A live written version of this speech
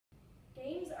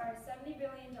$70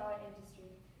 billion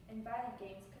industry, and violent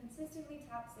games consistently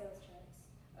top sales charts,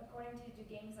 according to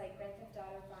games like Grand Theft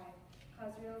Auto 5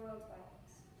 cause real-world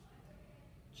violence.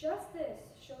 Just this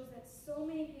shows that so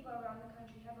many people around the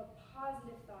country have a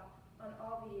positive thought on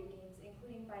all video games,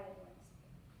 including violent ones.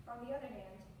 On the other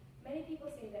hand, many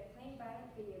people say that playing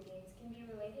violent video games can be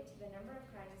related to the number of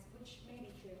crimes, which may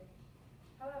be true.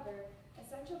 However,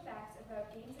 Essential Facts About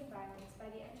Games and Violence by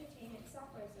the Entertainment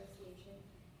Software Association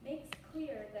makes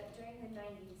clear that during the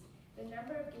 90s, the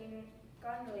number of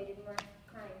gun-related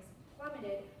crimes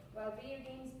plummeted while video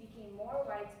games became more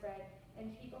widespread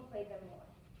and people played them more.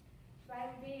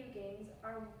 Violent video games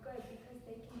are good because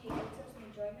they can be a good source of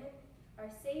enjoyment, are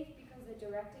safe because they're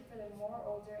directed for the more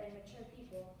older and mature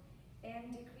people,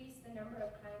 and decrease the number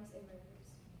of crimes and murders.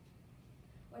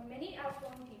 When many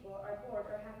outgoing people are bored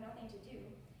or have nothing to do,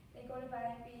 they go to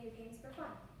violent video games for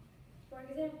fun. For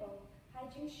example,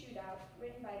 Hijinks Shootout,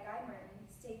 written by Guy Martin,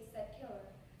 states that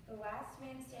Killer, the last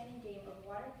man standing game of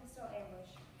water pistol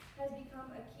ambush, has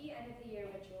become a key end-of-the-year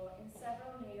ritual in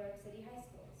several New York City high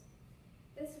schools.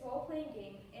 This role-playing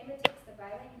game imitates the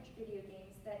violent video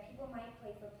games that people might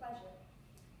play for pleasure.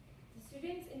 The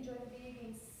students enjoy the video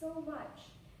games so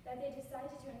much that they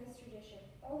decide to turn this tradition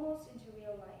almost into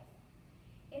real life.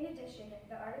 In addition,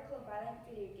 the article Violent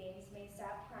Video Games May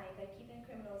Stop Crime by Keeping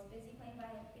Criminals Busy Playing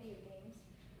Violent Video Games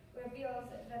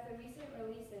reveals that the recent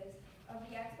releases of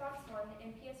the Xbox One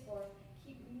and PS4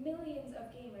 keep millions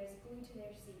of gamers glued to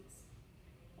their seats.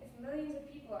 If millions of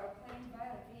people are playing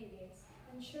violent video games,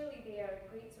 then surely they are a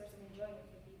great source of enjoyment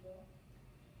for people.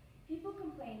 People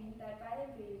complain that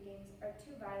violent video games are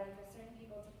too violent for certain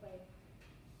people to play.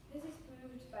 This is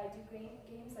proved by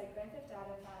games like Grand Theft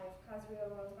Auto 5 Cause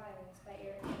Real-World Violence by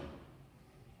Eric King.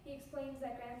 He explains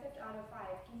that Grand Theft Auto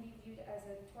 5 can be viewed as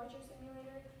a torture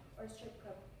simulator or strip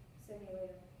club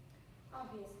simulator.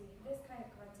 Obviously, this kind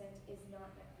of content is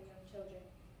not meant for young children,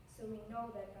 so we know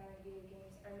that violent video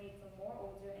games are made for more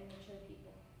older and mature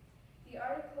people. The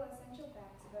article Essential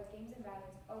Facts About Games and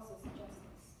Violence also suggests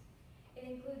this. It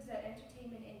includes that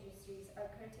entertainment industries are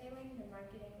curtailing the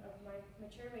marketing of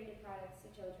mature-rated products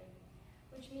to children,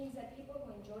 which means that people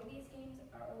who enjoy these games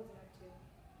are old enough to.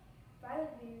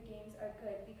 Violent video games are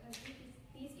good because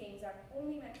these games are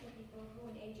only meant for people who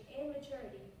in age and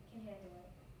maturity can handle it.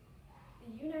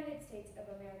 The United States of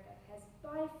America has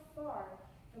by far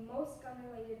the most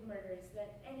gun-related murders than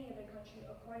any other country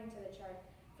according to the chart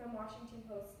from Washington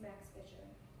Post's Max Fisher,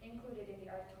 included in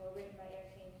the article written by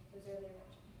Eric King, was earlier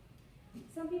mentioned.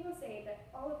 Some people say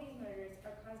that all of these murders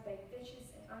are caused by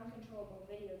vicious and uncontrollable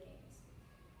video games.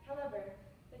 However,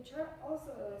 the chart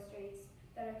also illustrates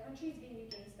that our country's video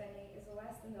game spending is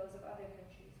less than those of other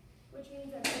countries, which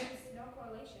means that there is no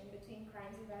correlation between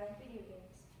crimes and violent video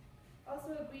games.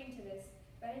 Also agreeing to this,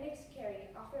 Benedict Carey,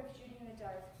 author of Shooting in the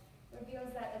Dark,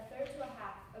 reveals that a third to a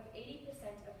half of 80%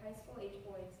 of high school-age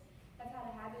boys have had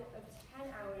a habit of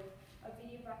 10 hours of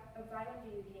violent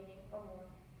video gaming or more.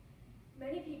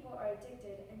 Many people are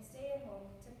addicted and stay at home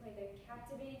to play their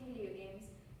captivating video games,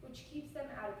 which keeps them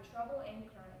out of trouble and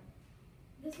crime.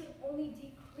 This would only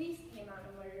decrease the amount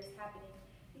of murders happening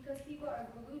because people are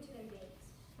glued to their games.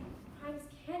 Crimes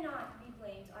cannot be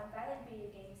blamed on violent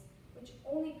video games, which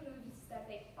only proves that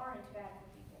they aren't bad for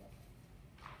people.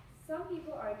 Some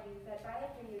people argue that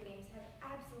violent video games have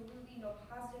absolutely no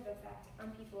positive effect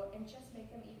on people and just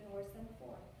make them even worse than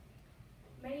before.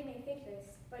 Many may think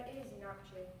this, but it is not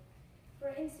true. For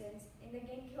instance, in the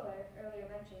game Killer, earlier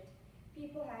mentioned,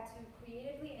 people had to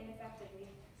creatively and effectively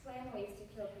plan ways to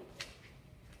kill people.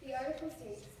 The article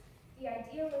states, the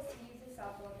idea was to use a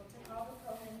cell phone to call the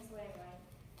Cohen's landline,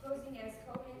 posing as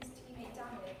Cohen's teammate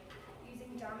Dominic,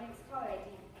 using Dominic's caller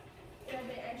ID. It had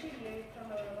been engineered from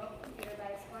a remote computer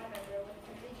by a squad member with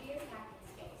prodigious hacking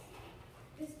skills.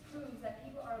 This proves that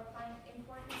people are applying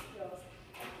important skills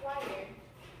acquired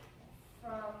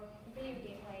from video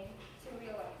game playing to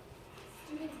real life.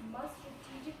 Students must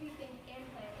strategically think and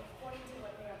plan according to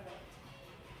what they have learned.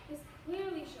 This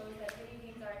clearly shows that video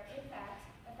games are in fact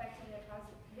affected in a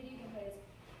positive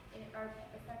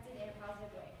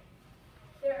way.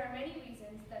 There are many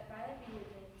reasons that violent video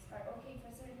games are okay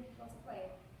for certain people to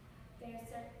play.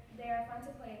 They are fun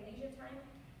to play in leisure time,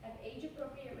 have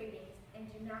age-appropriate ratings, and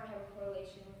do not have a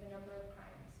correlation with the number of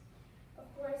crimes. Of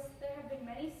course, there have been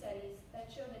many studies that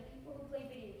show that people who play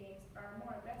video games are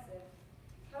more aggressive.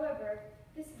 However,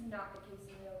 this is not the case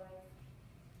in real life.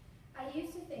 I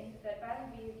used to think that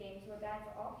violent video games were bad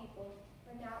for all people,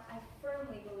 but now I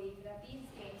firmly believe that these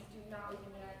games do not leave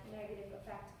a negative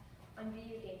effect on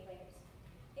video game players.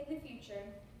 In the future,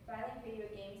 violent video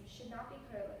games should not be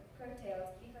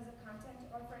curtailed because of content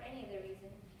or for any other reason,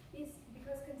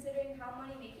 because considering how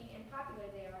money-making